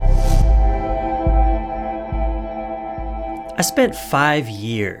I spent 5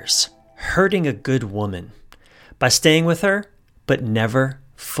 years hurting a good woman by staying with her, but never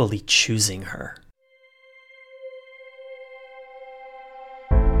fully choosing her.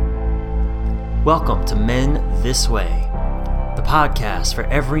 Welcome to Men This Way, the podcast for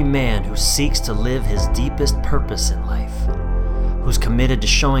every man who seeks to live his deepest purpose in life, who's committed to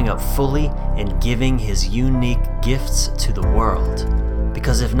showing up fully and giving his unique gifts to the world.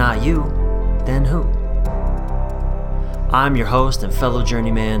 Because if not you, then who? I'm your host and fellow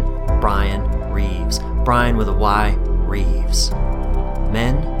journeyman, Brian Reeves. Brian with a Y, Reeves.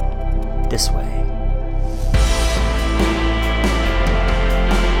 Men This Way.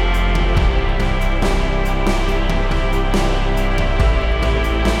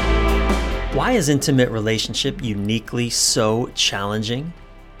 Why is intimate relationship uniquely so challenging?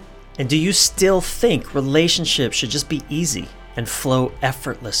 And do you still think relationships should just be easy and flow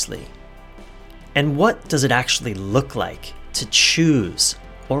effortlessly? And what does it actually look like to choose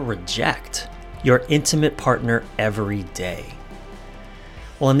or reject your intimate partner every day?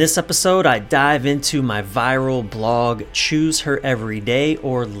 Well, in this episode, I dive into my viral blog, Choose Her Every Day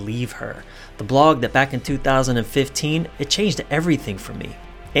or Leave Her. The blog that back in 2015, it changed everything for me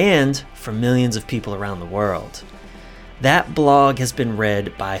and for millions of people around the world. That blog has been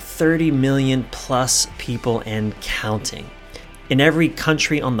read by 30 million plus people and counting in every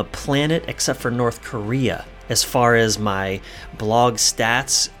country on the planet except for North Korea, as far as my blog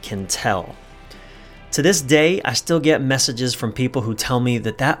stats can tell. To this day, I still get messages from people who tell me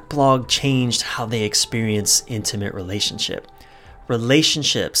that blog changed how they experience intimate relationship.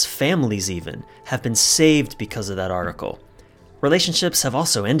 Relationships, families even, have been saved because of that article. Relationships have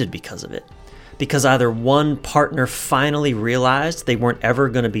also ended because of it. Because either one partner finally realized they weren't ever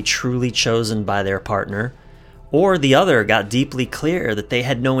going to be truly chosen by their partner, or the other got deeply clear that they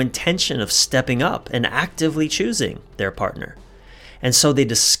had no intention of stepping up and actively choosing their partner. And so they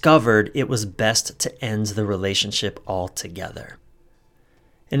discovered it was best to end the relationship altogether.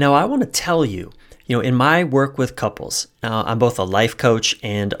 And now I want to tell you, in my work with couples, I'm both a life coach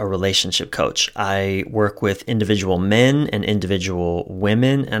and a relationship coach. I work with individual men and individual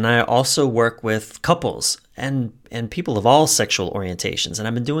women, and I also work with couples and people of all sexual orientations. And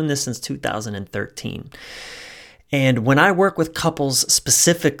I've been doing this since 2013. And when I work with couples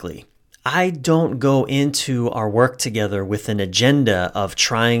specifically, I don't go into our work together with an agenda of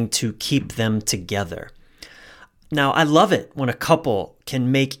trying to keep them together. Now, I love it when a couple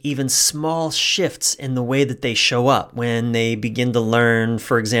can make even small shifts in the way that they show up when they begin to learn,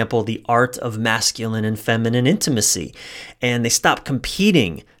 for example, the art of masculine and feminine intimacy, and they stop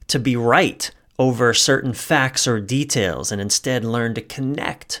competing to be right over certain facts or details and instead learn to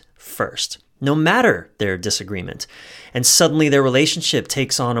connect first, no matter their disagreement. And suddenly their relationship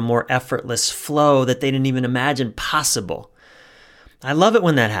takes on a more effortless flow that they didn't even imagine possible. I love it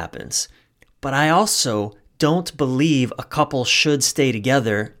when that happens, but I also don't believe a couple should stay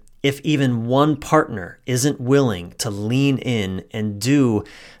together if even one partner isn't willing to lean in and do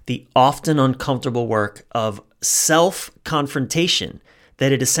the often uncomfortable work of self-confrontation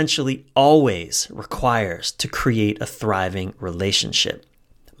that it essentially always requires to create a thriving relationship.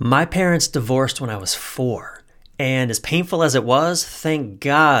 My parents divorced when I was 4, and as painful as it was, thank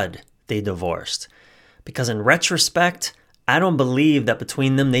God they divorced. Because in retrospect, I don't believe that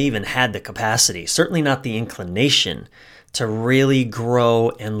between them they even had the capacity, certainly not the inclination, to really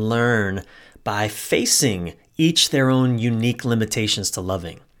grow and learn by facing each their own unique limitations to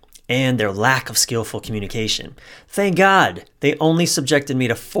loving and their lack of skillful communication. Thank God they only subjected me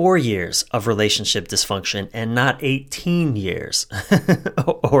to 4 years of relationship dysfunction and not 18 years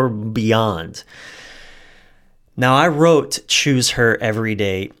or beyond. Now, I wrote Choose Her Every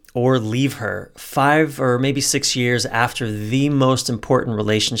Day or Leave Her 5 or maybe 6 years after the most important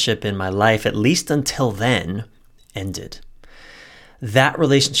relationship in my life, at least until then, ended. That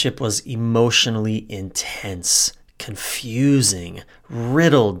relationship was emotionally intense, confusing,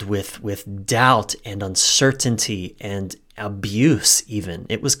 riddled with doubt and uncertainty and abuse even.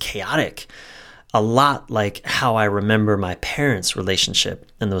 It was chaotic, a lot like how I remember my parents'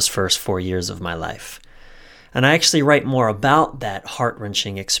 relationship in those first 4 years of my life. And I actually write more about that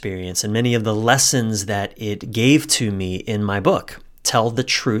heart-wrenching experience and many of the lessons that it gave to me in my book, Tell the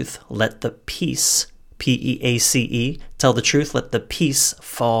Truth, Let the Peace, P-E-A-C-E, Tell the Truth, Let the Peace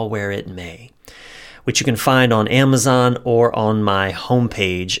Fall Where It May, which you can find on Amazon or on my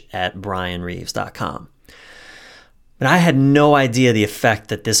homepage at brianreeves.com. But I had no idea the effect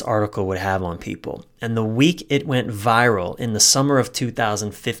that this article would have on people. And the week it went viral in the summer of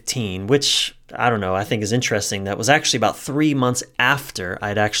 2015, which, I don't know, I think is interesting, that was actually about 3 months after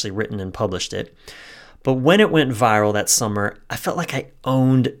I'd actually written and published it. But when it went viral that summer, I felt like I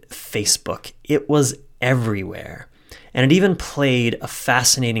owned Facebook. It was everywhere. And it even played a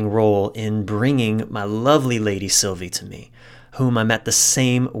fascinating role in bringing my lovely lady Sylvie to me, whom I met the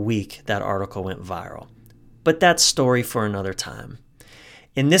same week that article went viral. But that's story for another time.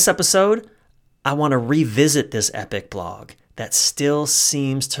 In this episode, I want to revisit this epic blog that still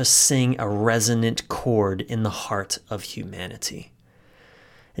seems to sing a resonant chord in the heart of humanity.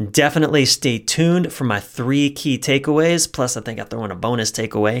 And definitely stay tuned for my 3 key takeaways, plus I think I throw in a bonus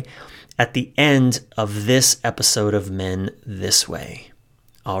takeaway at the end of this episode of Men This Way.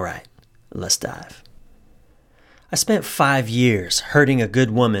 All right, let's dive. I spent 5 years hurting a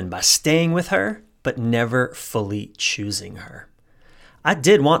good woman by staying with her, but never fully choosing her. I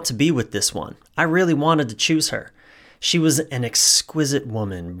did want to be with this one. I really wanted to choose her. She was an exquisite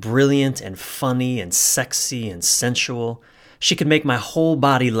woman, brilliant and funny and sexy and sensual. She could make my whole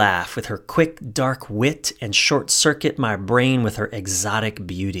body laugh with her quick, dark wit and short-circuit my brain with her exotic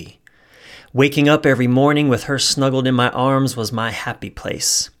beauty. Waking up every morning with her snuggled in my arms was my happy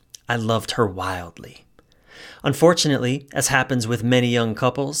place. I loved her wildly. Unfortunately, as happens with many young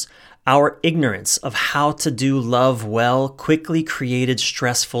couples, our ignorance of how to do love well quickly created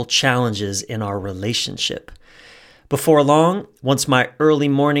stressful challenges in our relationship. Before long, once my early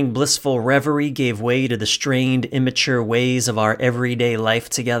morning blissful reverie gave way to the strained, immature ways of our everyday life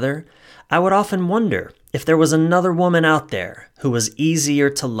together, I would often wonder if there was another woman out there who was easier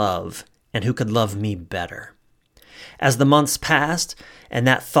to love and who could love me better. As the months passed and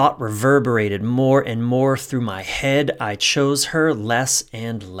that thought reverberated more and more through my head, I chose her less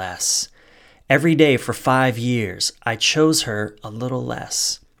and less. Every day for 5 years, I chose her a little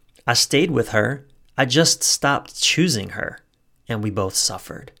less. I stayed with her. I just stopped choosing her, and we both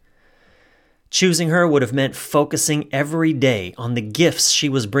suffered. Choosing her would have meant focusing every day on the gifts she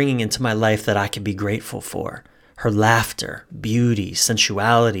was bringing into my life that I could be grateful for. Her laughter, beauty,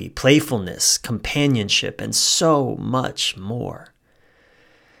 sensuality, playfulness, companionship, and so much more.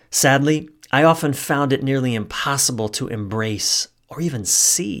 Sadly, I often found it nearly impossible to embrace or even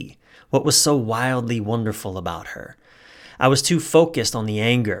see what was so wildly wonderful about her. I was too focused on the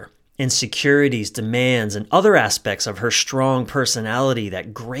anger, insecurities, demands, and other aspects of her strong personality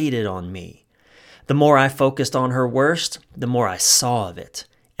that grated on me. The more I focused on her worst, the more I saw of it,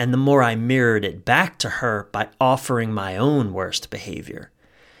 and the more I mirrored it back to her by offering my own worst behavior.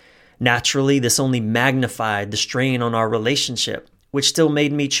 Naturally, this only magnified the strain on our relationship, which still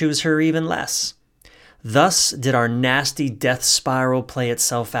made me choose her even less. Thus did our nasty death spiral play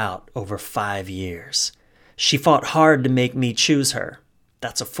itself out over 5 years. She fought hard to make me choose her.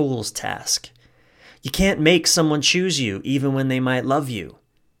 That's a fool's task. You can't make someone choose you even when they might love you.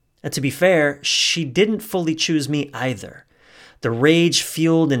 And to be fair, she didn't fully choose me either. The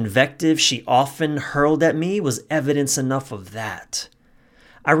rage-fueled invective she often hurled at me was evidence enough of that.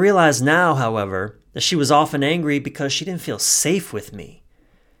 I realize now, however, that she was often angry because she didn't feel safe with me.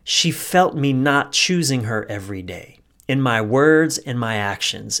 She felt me not choosing her every day, in my words and my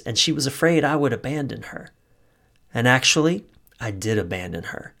actions, and she was afraid I would abandon her. And actually, I did abandon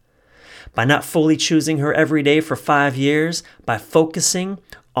her. By not fully choosing her every day for 5 years, by focusing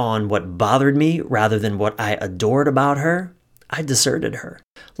on what bothered me rather than what I adored about her, I deserted her.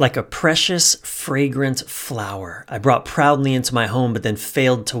 Like a precious, fragrant flower, I brought proudly into my home but then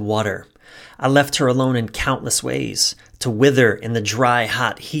failed to water. I left her alone in countless ways, to wither in the dry,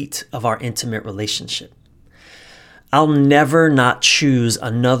 hot heat of our intimate relationship. I'll never not choose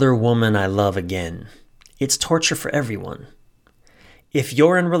another woman I love again. It's torture for everyone. If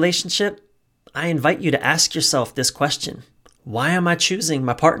you're in a relationship, I invite you to ask yourself this question: why am I choosing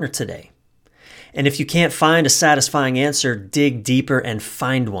my partner today? And if you can't find a satisfying answer, dig deeper and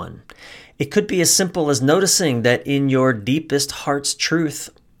find one. It could be as simple as noticing that in your deepest heart's truth,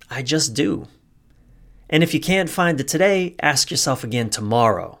 I just do. And if you can't find it today, ask yourself again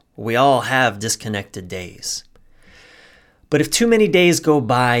tomorrow. We all have disconnected days. But if too many days go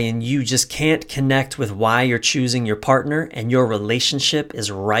by and you just can't connect with why you're choosing your partner and your relationship is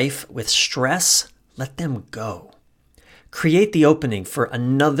rife with stress, let them go. Create the opening for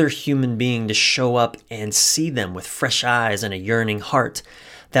another human being to show up and see them with fresh eyes and a yearning heart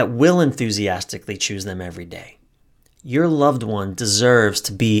that will enthusiastically choose them every day. Your loved one deserves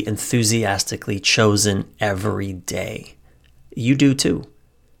to be enthusiastically chosen every day. You do too.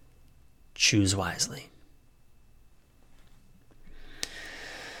 Choose wisely.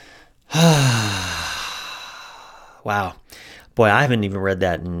 Wow. Boy, I haven't even read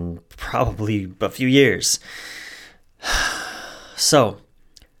that in probably a few years. So,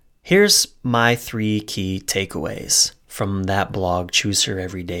 here's my 3 key takeaways from that blog, Choose Her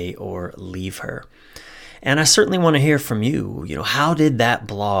Every Day or Leave Her. And I certainly want to hear from you. How did that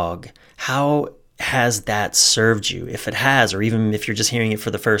blog, how has that served you? If it has, or even if you're just hearing it for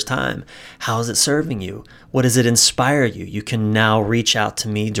the first time, how is it serving you? What does it inspire you? You can now reach out to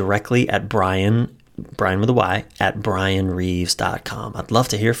me directly at Brian with a Y, at brianreeves.com. I'd love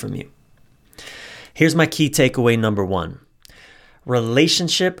to hear from you. Here's my key takeaway number 1.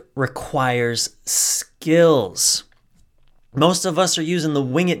 Relationship requires skills. Most of us are using the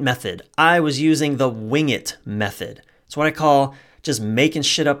wing it method. I was using the wing it method. It's what I call just making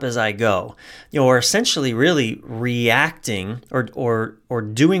shit up as I go. Or essentially really reacting or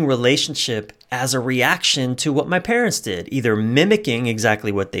doing relationship as a reaction to what my parents did, either mimicking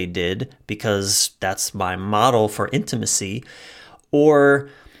exactly what they did because that's my model for intimacy, or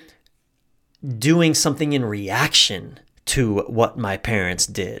doing something in reaction to what my parents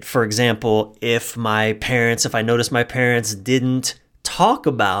did. For example, if I noticed my parents didn't talk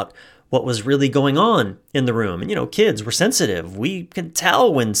about what was really going on in the room. And kids, we're sensitive. We can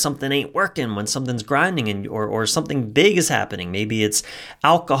tell when something ain't working, when something's grinding, or something big is happening. Maybe it's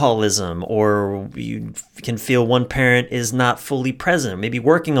alcoholism, or you can feel one parent is not fully present, maybe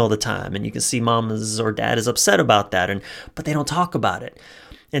working all the time, and you can see mom or dad is upset about that, but they don't talk about it.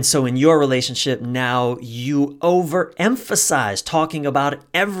 And so in your relationship now, you overemphasize talking about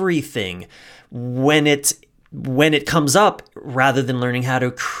everything when it comes up, rather than learning how to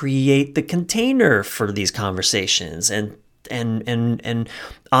create the container for these conversations and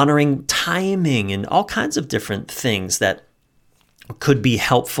honoring timing and all kinds of different things that could be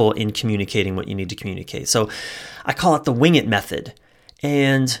helpful in communicating what you need to communicate. So I call it the wing it method,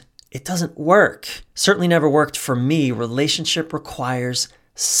 and it doesn't work. Certainly never worked for me. Relationship requires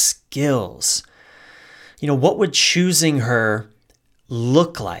skills. What would choosing her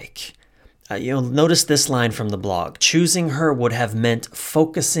look like? Notice this line from the blog. Choosing her would have meant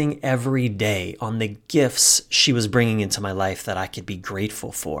focusing every day on the gifts she was bringing into my life that I could be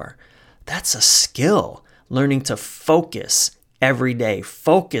grateful for. That's a skill, learning to focus every day,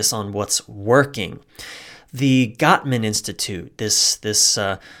 focus on what's working. The Gottman Institute, the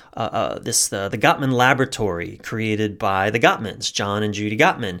Gottman Laboratory created by the Gottmans, John and Judy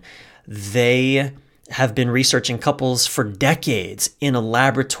Gottman, they have been researching couples for decades in a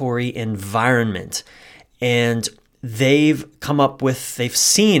laboratory environment. And they've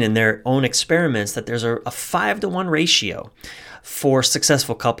seen in their own experiments that there's a 5-to-1 ratio for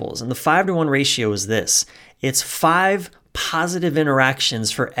successful couples. And the 5-to-1 ratio is this. It's 5 positive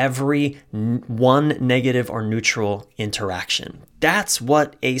interactions for every 1 negative or neutral interaction. That's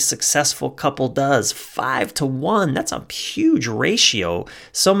what a successful couple does. 5-to-1. That's a huge ratio.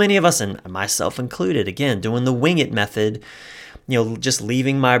 So many of us, and myself included, again, doing the wing it method, just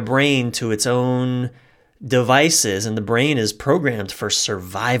leaving my brain to its own devices. And the brain is programmed for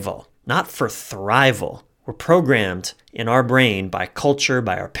survival, not for thrival. We're programmed in our brain by culture,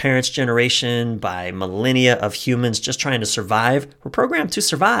 by our parents' generation, by millennia of humans just trying to survive. We're programmed to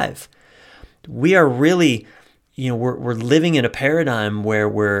survive. We are really, we're living in a paradigm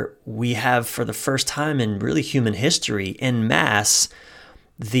where we have, for the first time in really human history, en masse,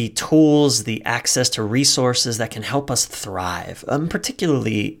 the tools, the access to resources that can help us thrive,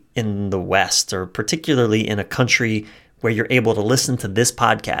 particularly in the West, or particularly in a country where you're able to listen to this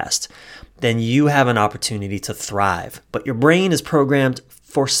podcast. Then you have an opportunity to thrive. But your brain is programmed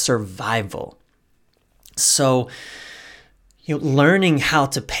for survival. So, learning how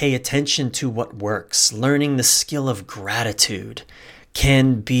to pay attention to what works, learning the skill of gratitude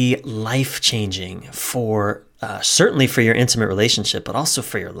can be life-changing for, certainly for your intimate relationship, but also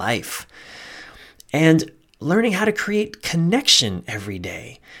for your life. And learning how to create connection every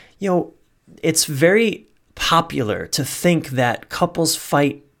day. It's very popular to think that couples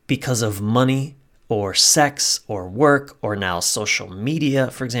fight because of money or sex or work or now social media,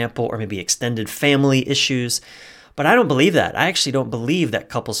 for example, or maybe extended family issues. But I don't believe that. I actually don't believe that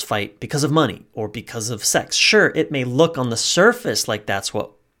couples fight because of money or because of sex. Sure, it may look on the surface like that's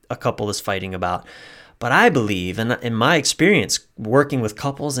what a couple is fighting about. But I believe, and in my experience working with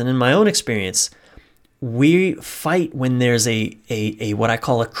couples and in my own experience, we fight when there's a what I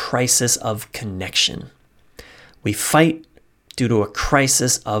call a crisis of connection. We fight due to a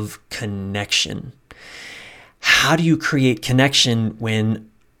crisis of connection. How do you create connection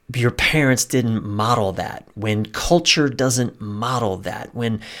when your parents didn't model that, when culture doesn't model that,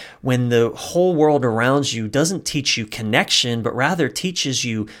 when the whole world around you doesn't teach you connection, but rather teaches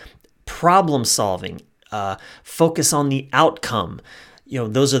you problem solving, focus on the outcome?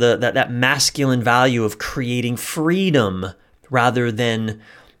 Those are that masculine value of creating freedom rather than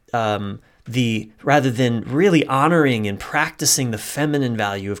really honoring and practicing the feminine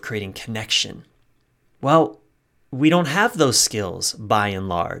value of creating connection. Well, we don't have those skills by and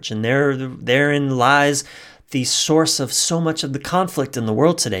large, and therein lies the source of so much of the conflict in the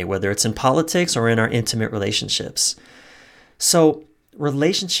world today, whether it's in politics or in our intimate relationships. So,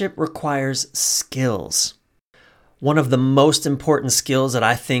 relationship requires skills. One of the most important skills that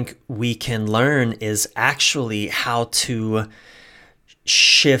I think we can learn is actually how to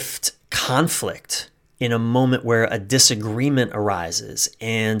shift conflict in a moment where a disagreement arises.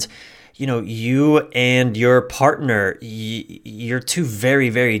 And, you and your partner, you're two very,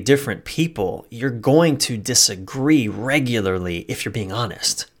 very different people. You're going to disagree regularly if you're being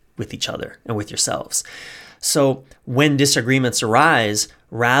honest with each other and with yourselves. So when disagreements arise,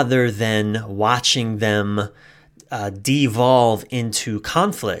 rather than watching them devolve into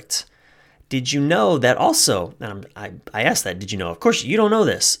conflict, did you know that also, and I asked that, did you know? Of course, you don't know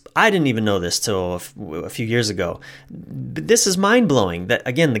this. I didn't even know this till a few years ago. But this is mind-blowing that,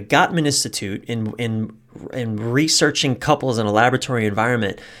 again, the Gottman Institute, in researching couples in a laboratory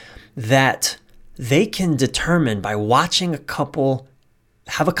environment, that they can determine by watching a couple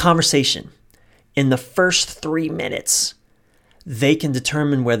have a conversation in the first 3 minutes, they can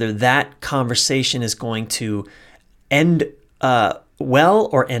determine whether that conversation is going to end well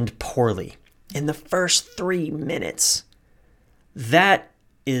or end poorly. In the first 3 minutes. That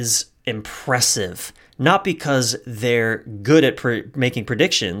is impressive, not because they're good at making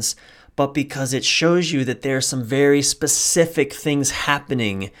predictions, but because it shows you that there are some very specific things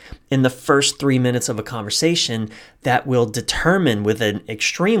happening in the first 3 minutes of a conversation that will determine with an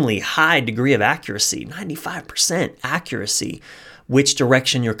extremely high degree of accuracy, 95% accuracy, which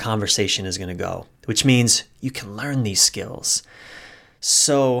direction your conversation is going to go, which means you can learn these skills.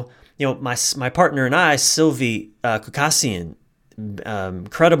 So, my partner and I, Sylvie Kukasian,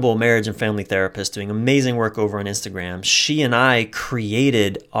 incredible marriage and family therapist doing amazing work over on Instagram. She and I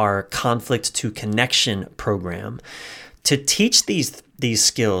created our Conflict to Connection program to teach these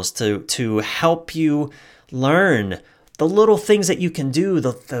skills, to help you learn the little things that you can do,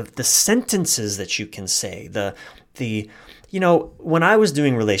 the sentences that you can say, when I was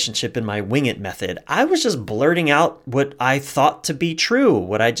doing relationship in my wing it method, I was just blurting out what I thought to be true,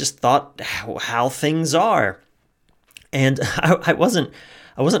 what I just thought how things are. And I wasn't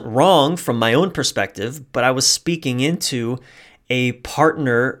wrong from my own perspective, but I was speaking to a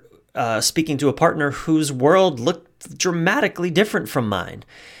partner whose world looked dramatically different from mine.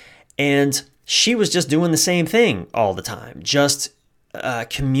 And she was just doing the same thing all the time, just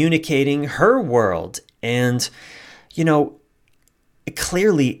communicating her world. And,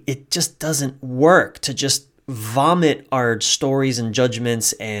 clearly it just doesn't work to just vomit our stories and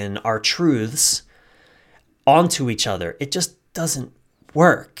judgments and our truths onto each other. It just doesn't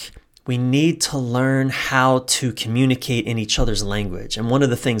work. We need to learn how to communicate in each other's language. And one of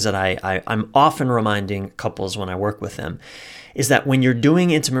the things that I'm often reminding couples when I work with them is that when you're doing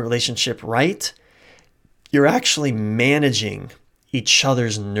intimate relationship right, you're actually managing each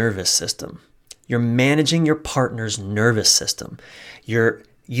other's nervous system. You're managing your partner's nervous system. You're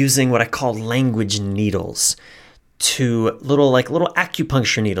using what I call language needles, to little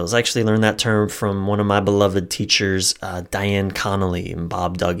acupuncture needles. I actually learned that term from one of my beloved teachers, Diane Connolly and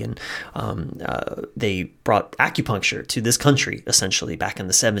Bob Duggan. They brought acupuncture to this country, essentially, back in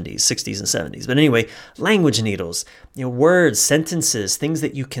the 70s, 60s, and 70s. But anyway, language needles, words, sentences, things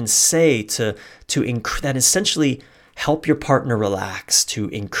that you can say that essentially help your partner relax, to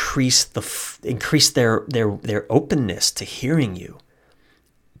increase their openness to hearing you,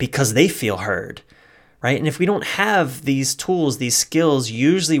 because they feel heard, right? And if we don't have these tools, these skills,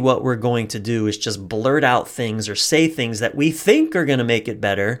 usually what we're going to do is just blurt out things or say things that we think are going to make it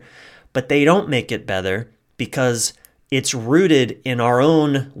better, but they don't make it better because it's rooted in our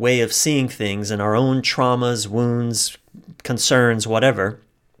own way of seeing things and our own traumas, wounds, concerns, whatever,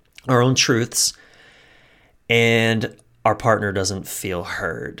 our own truths. And our partner doesn't feel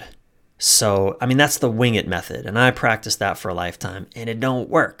heard. So, that's the wing it method. And I practiced that for a lifetime and it don't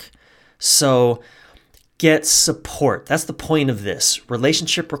work. So get support. That's the point of this.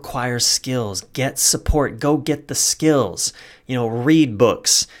 Relationship requires skills. Get support. Go get the skills. Read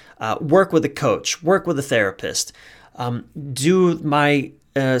books, work with a coach, work with a therapist, do my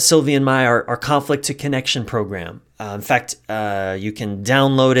Sylvie and our Conflict to Connection program. In fact, you can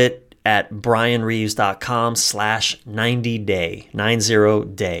download it at brianreeves.com/90day,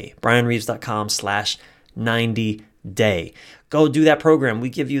 90day, brianreeves.com/90day. Go do that program. We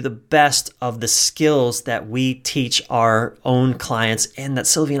give you the best of the skills that we teach our own clients and that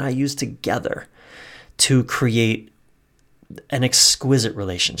Sylvie and I use together to create an exquisite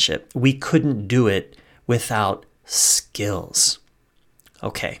relationship. We couldn't do it without skills.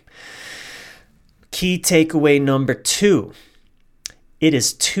 Okay. Key takeaway number 2, it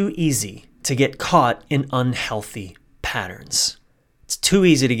is too easy to get caught in unhealthy patterns. It's too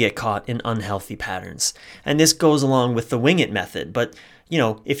easy to get caught in unhealthy patterns. And this goes along with the wing it method. But,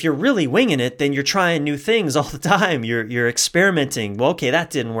 if you're really winging it, then you're trying new things all the time. You're experimenting. Well, okay, that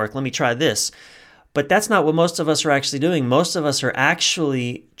didn't work. Let me try this. But that's not what most of us are actually doing. Most of us are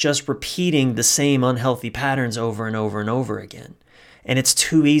actually just repeating the same unhealthy patterns over and over and over again. And it's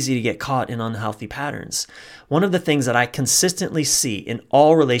too easy to get caught in unhealthy patterns. One of the things that I consistently see in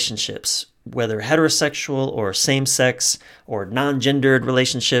all relationships, whether heterosexual or same-sex or non-gendered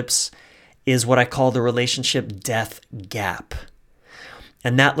relationships, is what I call the relationship death gap.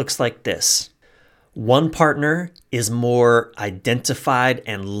 And that looks like this. One partner is more identified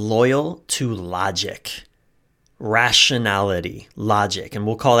and loyal to logic, rationality, logic, and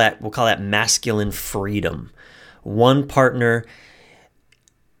we'll call that masculine freedom. One partner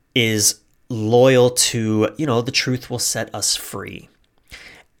is loyal to, the truth will set us free.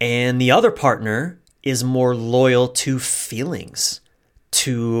 And the other partner is more loyal to feelings,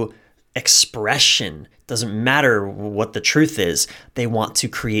 to expression. Doesn't matter what the truth is. They want to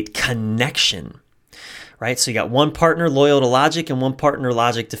create connection, right? So you got one partner loyal to logic and one partner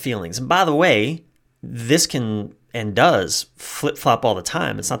logic to feelings. And by the way, this can and does flip-flop all the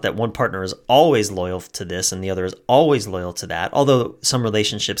time. It's not that one partner is always loyal to this and the other is always loyal to that, although some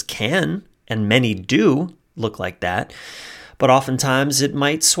relationships can, and many do, look like that. But oftentimes it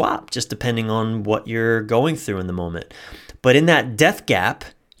might swap just depending on what you're going through in the moment. But in that death gap,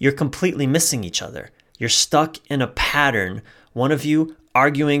 you're completely missing each other. You're stuck in a pattern, one of you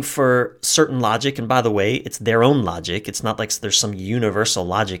arguing for certain logic, and by the way, it's their own logic. It's not like there's some universal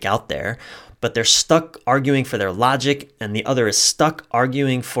logic out there, but they're stuck arguing for their logic, and the other is stuck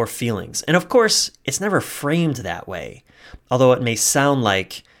arguing for feelings. And of course, it's never framed that way, although it may sound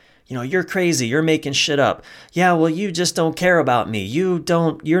like, you're crazy, you're making shit up. Yeah, well, you just don't care about me.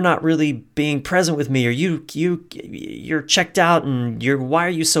 You're not really being present with me, or you're checked out, and why are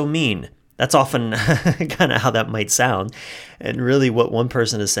you so mean? That's often kind of how that might sound. And really what one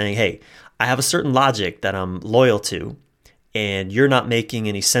person is saying, hey, I have a certain logic that I'm loyal to, and you're not making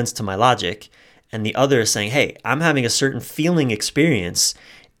any sense to my logic. And the other is saying, hey, I'm having a certain feeling experience,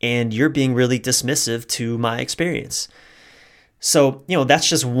 and you're being really dismissive to my experience. So, that's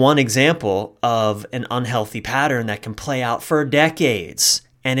just one example of an unhealthy pattern that can play out for decades,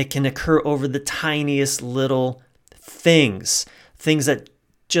 and it can occur over the tiniest little things that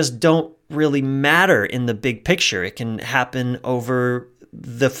just don't really matter in the big picture. It can happen over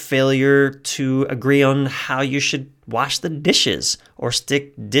the failure to agree on how you should wash the dishes or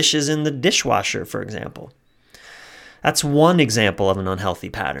stick dishes in the dishwasher, for example. That's one example of an unhealthy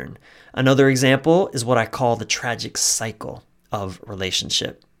pattern. Another example is what I call the tragic cycle of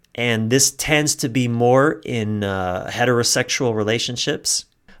relationship. And this tends to be more in heterosexual relationships.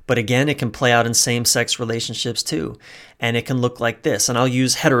 But again, it can play out in same-sex relationships too. And it can look like this. And I'll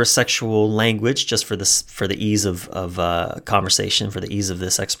use heterosexual language just for the ease of conversation, for the ease of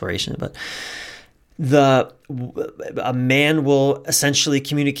this exploration. But a man will essentially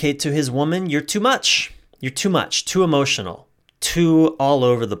communicate to his woman, you're too much. You're too much, too emotional, too all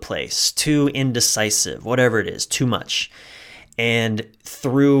over the place, too indecisive, whatever it is, too much. And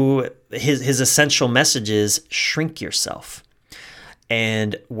through his essential messages, shrink yourself.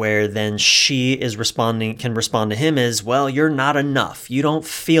 And where then she can respond to him is, well, you're not enough. You don't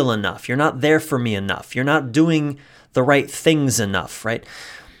feel enough. You're not there for me enough. You're not doing the right things enough, right?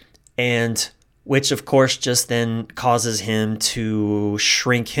 And which of course just then causes him to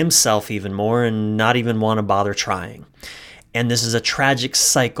shrink himself even more and not even want to bother trying. And this is a tragic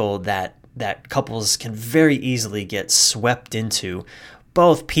cycle that couples can very easily get swept into.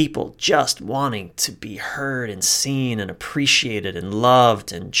 Both people just wanting to be heard and seen and appreciated and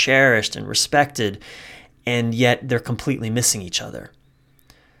loved and cherished and respected, and yet they're completely missing each other.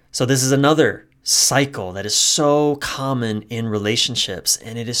 So this is another cycle that is so common in relationships,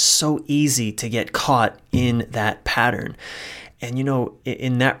 and it is so easy to get caught in that pattern. And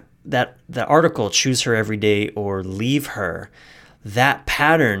in that article, Choose Her Every Day or Leave Her, that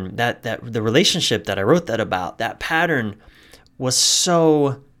pattern, that the relationship that I wrote that about, that pattern was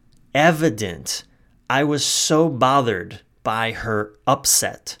so evident. I was so bothered by her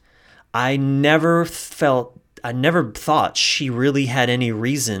upset. I never thought she really had any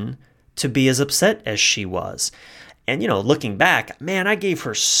reason to be as upset as she was. And, looking back, man, I gave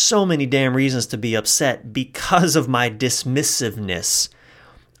her so many damn reasons to be upset because of my dismissiveness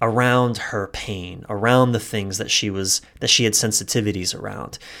around her pain, around the things that she had sensitivities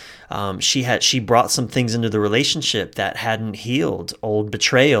around. She brought some things into the relationship that hadn't healed, old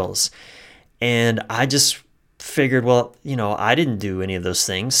betrayals. And I just figured, well, I didn't do any of those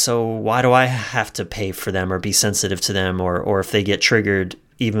things, so why do I have to pay for them or be sensitive to them, or if they get triggered,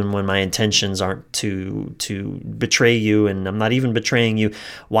 even when my intentions aren't to betray you, and I'm not even betraying you,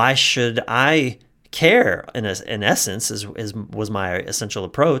 why should I care? In essence, was my essential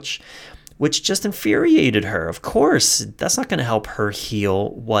approach, which just infuriated her. Of course, that's not going to help her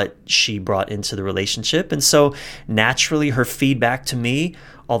heal what she brought into the relationship. And so naturally, her feedback to me,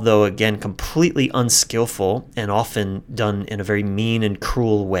 although again, completely unskillful and often done in a very mean and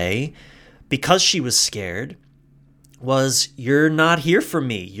cruel way, because she was scared, was, you're not here for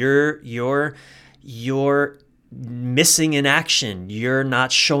me. You're missing in action. You're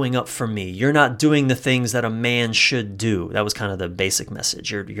not showing up for me. You're not doing the things that a man should do. That was kind of the basic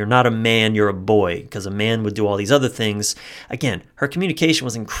message. You're not a man, you're a boy, because a man would do all these other things. Again, her communication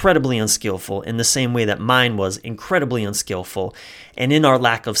was incredibly unskillful in the same way that mine was incredibly unskillful. And in our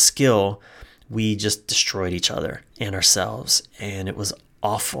lack of skill, we just destroyed each other and ourselves. And it was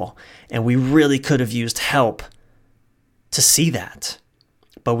awful. And we really could have used help to see that,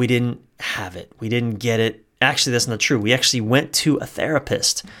 but we didn't have it. We didn't get it. Actually, that's not true. We actually went to a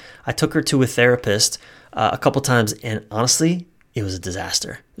therapist. I took her to a therapist a couple times, and honestly, it was a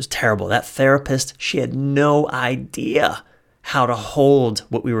disaster. It was terrible. That therapist, she had no idea how to hold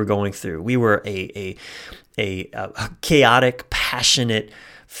what we were going through. We were a chaotic, passionate,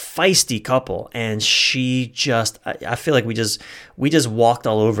 feisty couple, and she just, I feel like we just walked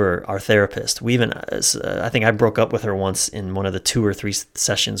all over our therapist. We even, I think I broke up with her once in one of the 2 or 3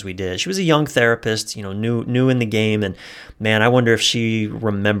 sessions we did. She was a young therapist, new in the game, and man, I wonder if she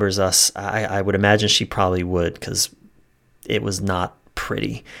remembers us. I would imagine she probably would, because it was not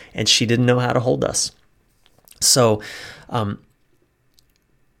pretty, and she didn't know how to hold us. So, one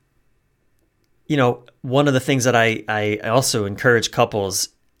of the things that I also encourage couples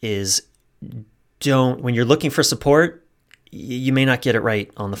is, when you're looking for support, you may not get it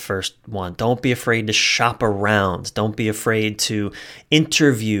right on the first one. Don't be afraid to shop around. Don't be afraid to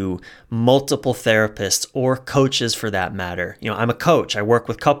interview multiple therapists or coaches for that matter. I'm a coach. I work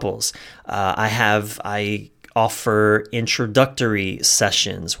with couples. I offer introductory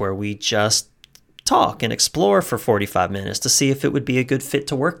sessions where we just talk and explore for 45 minutes to see if it would be a good fit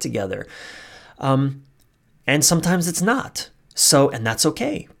to work together. And sometimes it's not. And that's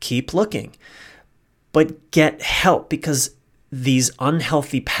okay. Keep looking. But get help, because these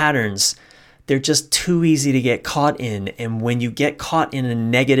unhealthy patterns, they're just too easy to get caught in. And when you get caught in a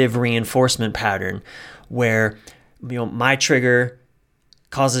negative reinforcement pattern where, my trigger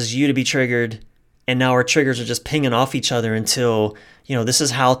causes you to be triggered, and now our triggers are just pinging off each other until, this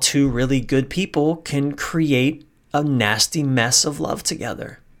is how 2 really good people can create a nasty mess of love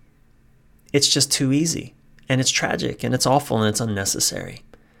together. It's just too easy, and it's tragic, and it's awful, and it's unnecessary.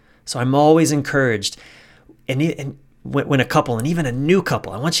 So I'm always encouraged, and when a couple, and even a new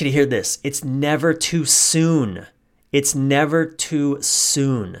couple, I want you to hear this. It's never too soon. It's never too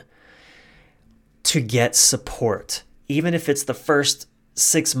soon to get support, even if it's the first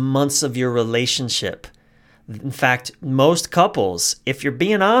 6 months of your relationship. In fact, most couples, if you're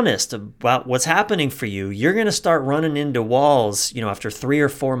being honest about what's happening for you, you're going to start running into walls, after 3 or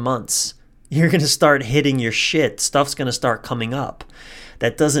 4 months. You're going to start hitting your shit. Stuff's going to start coming up.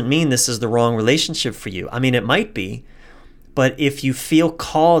 That doesn't mean this is the wrong relationship for you. I mean, it might be, but if you feel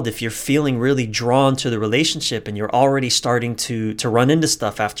called, if you're feeling really drawn to the relationship and you're already starting to run into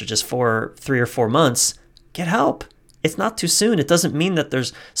stuff after just 3 or 4 months, get help. It's not too soon. It doesn't mean that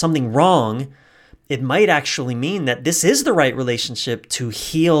there's something wrong. It might actually mean that this is the right relationship to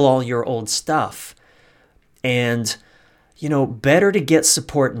heal all your old stuff. And, better to get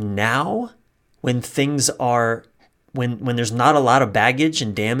support now when things are, when there's not a lot of baggage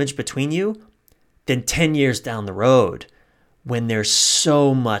and damage between you, than 10 years down the road when there's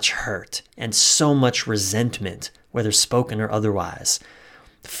so much hurt and so much resentment, whether spoken or otherwise.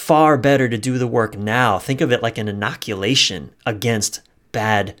 Far better to do the work now. Think of it like an inoculation against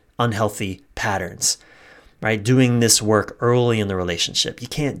bad, unhealthy patterns, right? Doing this work early in the relationship. You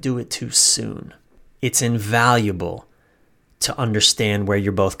can't do it too soon. It's invaluable to understand where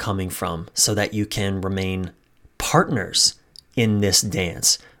you're both coming from so that you can remain partners in this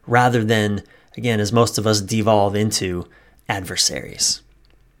dance rather than, again, as most of us devolve into, adversaries.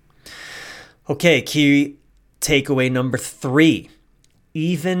 Okay, key takeaway number 3.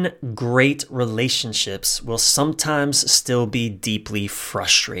 Even great relationships will sometimes still be deeply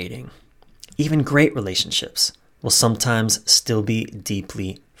frustrating. Even great relationships will sometimes still be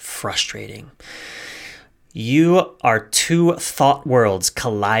deeply frustrating. You are 2 thought worlds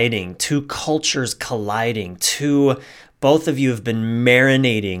colliding, 2 cultures colliding, 2 Both of you have been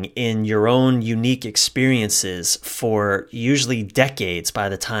marinating in your own unique experiences for usually decades by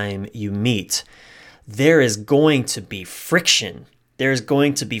the time you meet. There is going to be friction. There's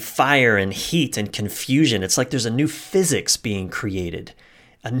going to be fire and heat and confusion. It's like there's a new physics being created,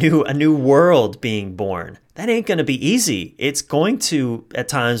 a new world being born. That ain't going to be easy. It's going to, at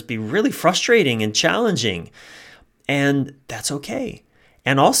times, be really frustrating and challenging. And that's okay.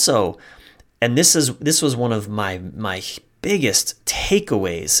 And also, and this was one of my biggest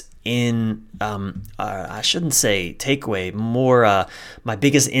takeaways in, I shouldn't say takeaway, more my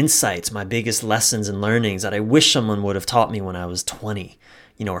biggest insights, my biggest lessons and learnings that I wish someone would have taught me when I was 20,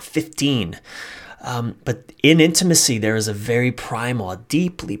 or 15. But in intimacy, there is a very primal, a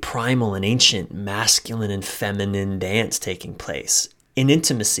deeply primal and ancient masculine and feminine dance taking place. In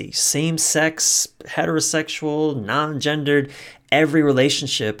intimacy, same-sex, heterosexual, non-gendered, every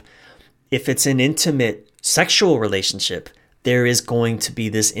relationship, if it's an intimate sexual relationship, there is going to be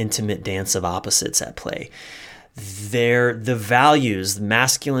this intimate dance of opposites at play. The values,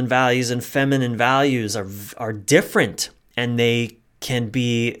 masculine values and feminine values are different, and they can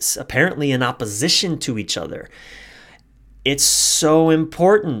be apparently in opposition to each other. It's so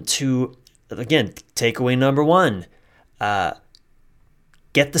important to, again, takeaway number one,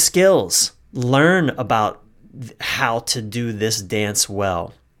 get the skills, learn about how to do this dance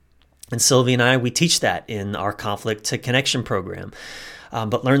well. And Sylvie and I, we teach that in our Conflict to Connection program.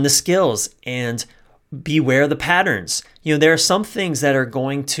 But learn the skills and beware the patterns. There are some things that are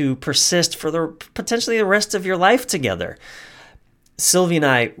going to persist for potentially the rest of your life together. Sylvie and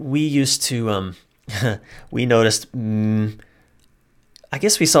I, we used to, we noticed, I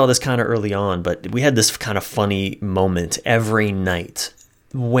guess we saw this kind of early on, but we had this kind of funny moment every night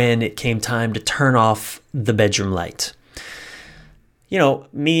when it came time to turn off the bedroom light.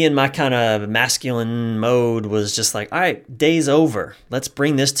 Me and my kind of masculine mode was just like, all right, day's over. Let's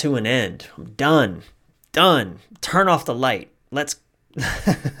bring this to an end. I'm done. Turn off the light. Let's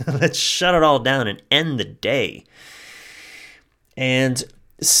shut it all down and end the day. And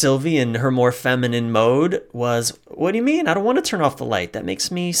Sylvie, in her more feminine mode, was, what do you mean? I don't want to turn off the light. That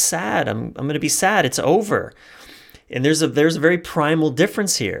makes me sad. I'm going to be sad. It's over. And there's a very primal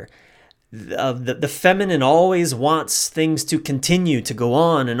difference here. The feminine always wants things to continue, to go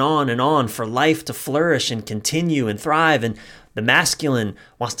on and on and on, for life to flourish and continue and thrive. And the masculine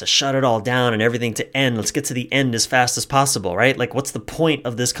wants to shut it all down and everything to end. Let's get to the end as fast as possible, right? Like, what's the point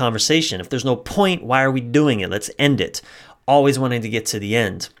of this conversation? If there's no point, why are we doing it? Let's end it. Always wanting to get to the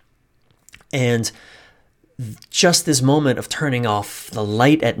end. And just this moment of turning off the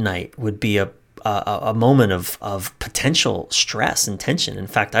light at night would be a moment of potential stress and tension. In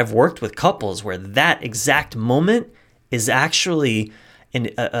fact, I've worked with couples where that exact moment is actually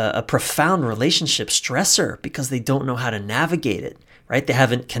a profound relationship stressor because they don't know how to navigate it, right? They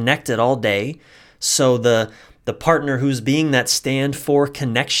haven't connected all day. So the partner who's being that stand for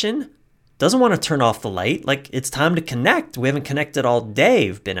connection doesn't want to turn off the light. Like, it's time to connect. We haven't connected all day.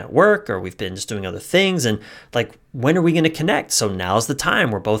 We've been at work or we've been just doing other things. And like, when are we going to connect? So now's the time.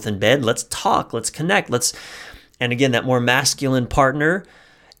 We're both in bed. Let's talk. Let's connect. And again, that more masculine partner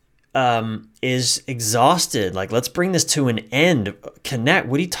is exhausted. Like, let's bring this to an end. Connect.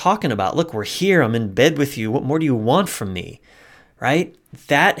 What are you talking about? Look, we're here. I'm in bed with you. What more do you want from me? Right?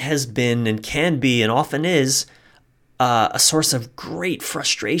 That has been and can be and often is a source of great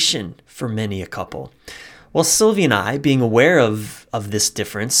frustration for many a couple. Well, Sylvie and I, being aware of this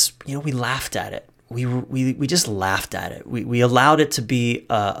difference, we laughed at it. We just laughed at it. We allowed it to be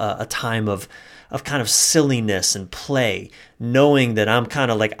a time of kind of silliness and play, knowing that I'm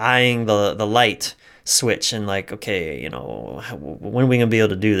kind of like eyeing the light switch and like, okay, when are we gonna be able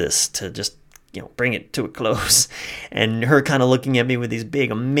to do this to just bring it to a close? And her kind of looking at me with these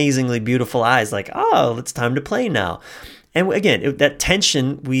big, amazingly beautiful eyes, like, oh, it's time to play now. And again, that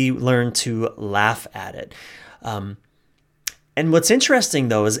tension, we learn to laugh at it. And what's interesting,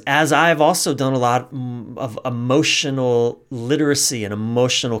 though, is as I've also done a lot of emotional literacy and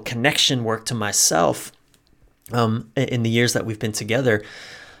emotional connection work to myself in the years that we've been together,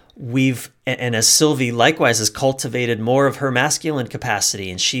 and as Sylvie likewise has cultivated more of her masculine capacity,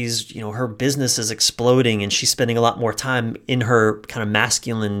 and she's, her business is exploding and she's spending a lot more time in her kind of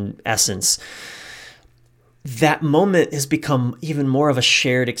masculine essence. That moment has become even more of a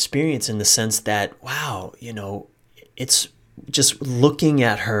shared experience in the sense that, wow, it's just looking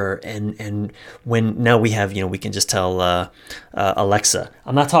at her and when now we have, we can just tell Alexa,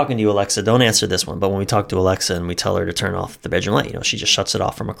 I'm not talking to you, Alexa, don't answer this one. But when we talk to Alexa and we tell her to turn off the bedroom light, she just shuts it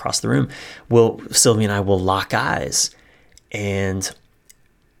off from across the room. Sylvie and I will lock eyes. And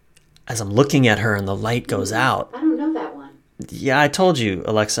as I'm looking at her and the light goes out. I don't know that one. Yeah, I told you,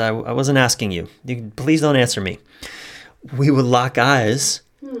 Alexa, I wasn't asking you. Please don't answer me. We would lock eyes.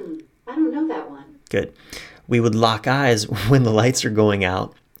 I don't know that one. Good. We would lock eyes when the lights are going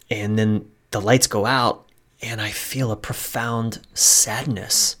out, and then the lights go out, and I feel a profound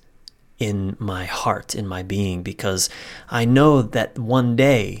sadness in my heart, in my being, because I know that one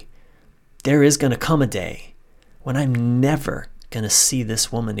day there is going to come a day when I'm never going to see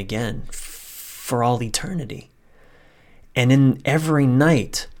this woman again for all eternity. And in every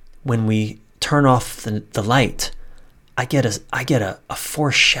night when we turn off the light, I get a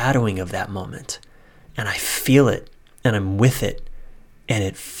foreshadowing of that moment, and I feel it, and I'm with it, and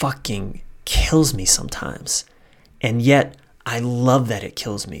it fucking kills me sometimes. And yet I love that it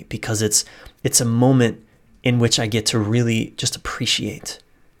kills me, because it's a moment in which I get to really just appreciate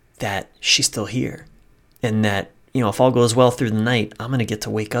that she's still here, and that, if all goes well through the night, I'm going to get to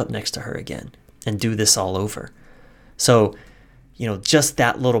wake up next to her again and do this all over. So, just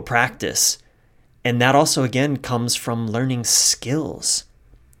that little practice. And that also, again, comes from learning skills,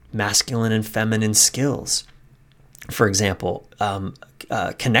 masculine and feminine skills. For example,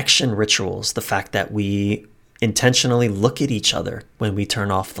 connection rituals, the fact that we intentionally look at each other when we turn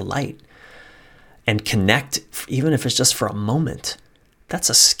off the light and connect, even if it's just for a moment. That's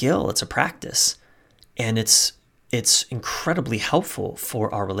a skill, it's a practice. And it's incredibly helpful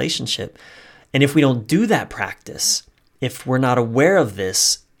for our relationship. And if we don't do that practice, if we're not aware of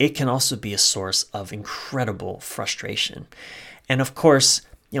this, it can also be a source of incredible frustration. And of course,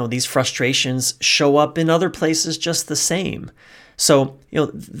 these frustrations show up in other places just the same. So,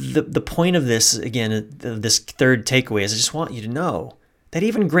 the point of this, again, this third takeaway is I just want you to know that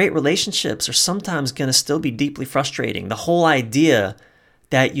even great relationships are sometimes going to still be deeply frustrating. The whole idea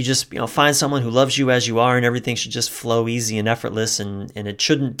that you just, find someone who loves you as you are and everything should just flow easy and effortless and it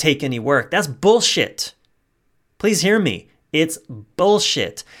shouldn't take any work. That's bullshit. Please hear me. It's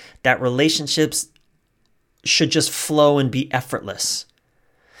bullshit that relationships should just flow and be effortless.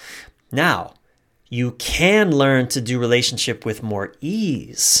 Now, you can learn to do relationship with more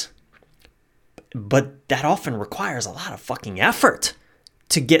ease, but that often requires a lot of fucking effort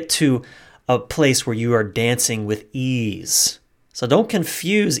to get to a place where you are dancing with ease. So don't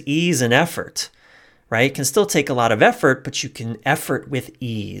confuse ease and effort, right? It can still take a lot of effort, but you can effort with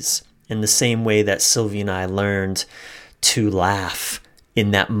ease in the same way that Sylvie and I learned to laugh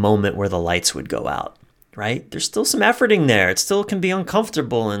in that moment where the lights would go out, right? There's still some efforting there. It still can be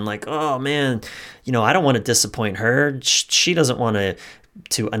uncomfortable and like, oh man, I don't want to disappoint her. She doesn't want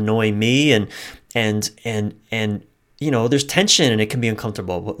to annoy me. And there's tension and it can be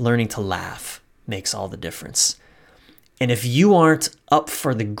uncomfortable, but learning to laugh makes all the difference. And if you aren't up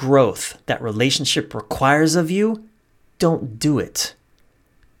for the growth that relationship requires of you, don't do it.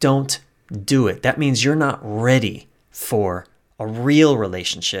 Don't do it. That means you're not ready for a real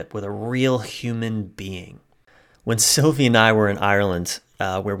relationship with a real human being. When Sylvie and I were in Ireland,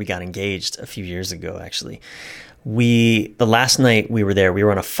 where we got engaged a few years ago, actually, the last night we were there, we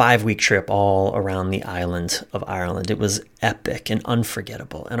were on a 5-week trip all around the island of Ireland. It was epic and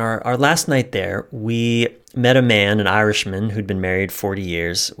unforgettable. And our last night there, we met a man, an Irishman who'd been married 40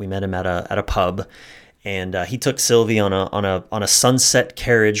 years. We met him at a pub, and he took Sylvie on a sunset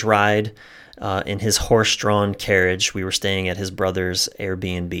carriage ride in his horse-drawn carriage. We were staying at his brother's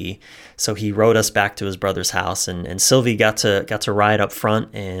Airbnb, so he rode us back to his brother's house, and Sylvie got to ride up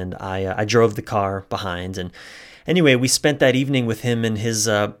front, and I drove the car behind. And anyway, we spent that evening with him in his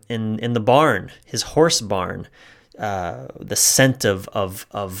in the barn, his horse barn. The scent of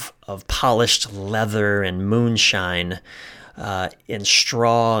polished leather and moonshine and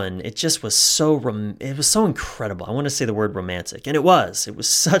straw, and it just was it was so incredible. I want to say the word romantic, and it was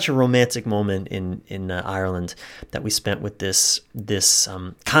such a romantic moment in Ireland that we spent with this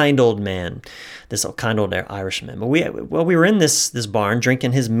kind old man, this kind old Irishman. But we were in this barn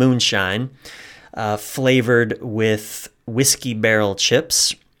drinking his moonshine, flavored with whiskey barrel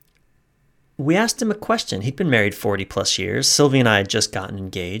chips. We asked him a question. He'd been married 40 plus years. Sylvie and I had just gotten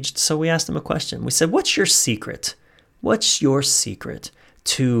engaged, so we asked him a question. We said, "What's your secret? What's your secret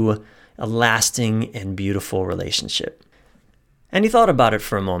to a lasting and beautiful relationship?" And he thought about it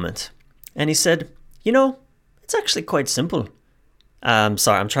for a moment. And he said, it's actually quite simple. I'm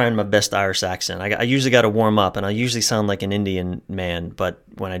sorry, I'm trying my best Irish accent. I usually got to warm up, and I usually sound like an Indian man, but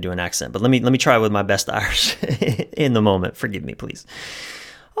when I do an accent. But let me try with my best Irish in the moment. Forgive me, please.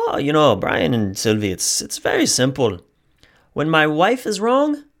 Oh, Brian and Sylvie, it's very simple. When my wife is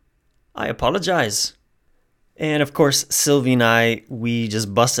wrong, I apologize. And of course, Sylvie and I, we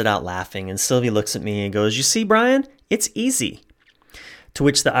just busted out laughing. And Sylvie looks at me and goes, "You see, Brian, it's easy. To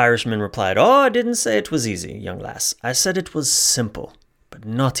which the Irishman replied, "Oh, I didn't say it was easy, young lass. I said it was simple, but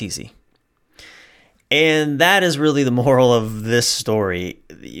not easy." And that is really the moral of this story.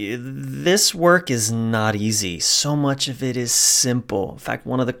 This work is not easy. So much of it is simple. In fact,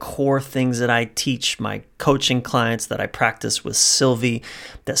 one of the core things that I teach my coaching clients, that I practice with Sylvie,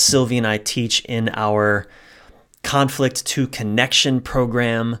 that Sylvie and I teach in our Conflict to Connection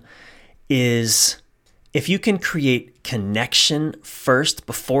program, is if you can create connection first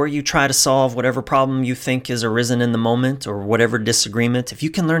before you try to solve whatever problem you think has arisen in the moment or whatever disagreement, if you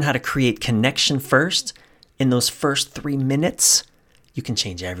can learn how to create connection first in those first 3 minutes, you can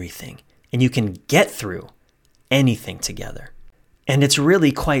change everything and you can get through anything together. And it's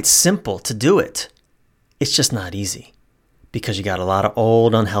really quite simple to do it. It's just not easy because you got a lot of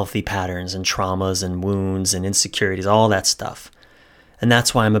old unhealthy patterns and traumas and wounds and insecurities, all that stuff. And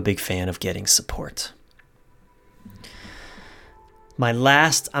that's why I'm a big fan of getting support.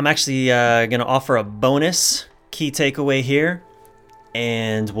 I'm actually going to offer a bonus key takeaway here,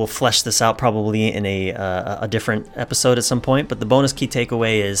 and we'll flesh this out probably in a different episode at some point. But the bonus key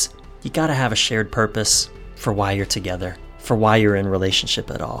takeaway is you got to have a shared purpose for why you're together, for why you're in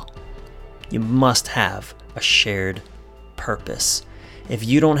relationship at all. You must have a shared purpose. If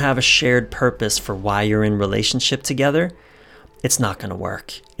you don't have a shared purpose for why you're in relationship together, it's not going to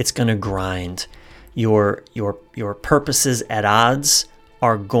work. It's going to grind. Your purposes at odds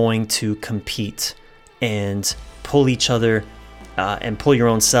are going to compete and pull each other and pull your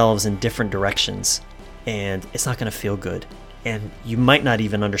own selves in different directions, and it's not going to feel good, and you might not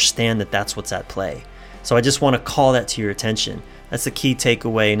even understand that that's what's at play. So I just want to call that to your attention. That's the key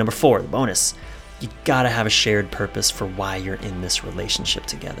takeaway. Number 4, the bonus. You got to have a shared purpose for why you're in this relationship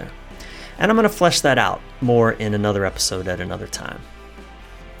together, and I'm going to flesh that out more in another episode at another time.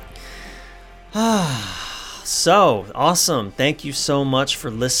 So awesome. Thank you so much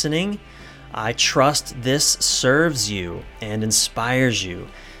for listening. I trust this serves you and inspires you.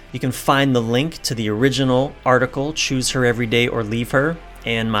 You can find the link to the original article, Choose Her Every Day or Leave Her,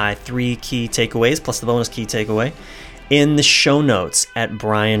 and my 3 key takeaways plus the bonus key takeaway in the show notes at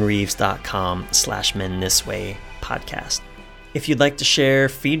brianreeves.com/menthiswaypodcast. If you'd like to share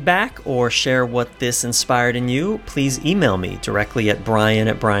feedback or share what this inspired in you, please email me directly at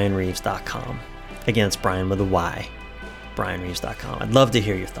brian@brianreeves.com. Again, it's Brian with a Y, brianreeves.com. I'd love to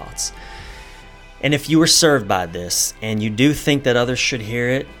hear your thoughts. And if you were served by this and you do think that others should hear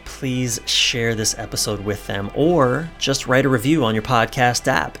it, please share this episode with them or just write a review on your podcast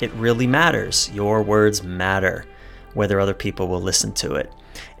app. It really matters. Your words matter, whether other people will listen to it.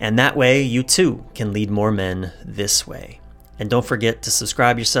 And that way, you too can lead more men this way. And don't forget to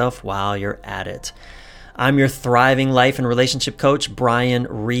subscribe yourself while you're at it. I'm your thriving life and relationship coach, Brian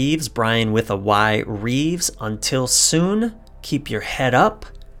Reeves, Brian with a Y, Reeves. Until soon, keep your head up,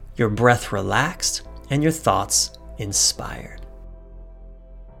 your breath relaxed, and your thoughts inspired.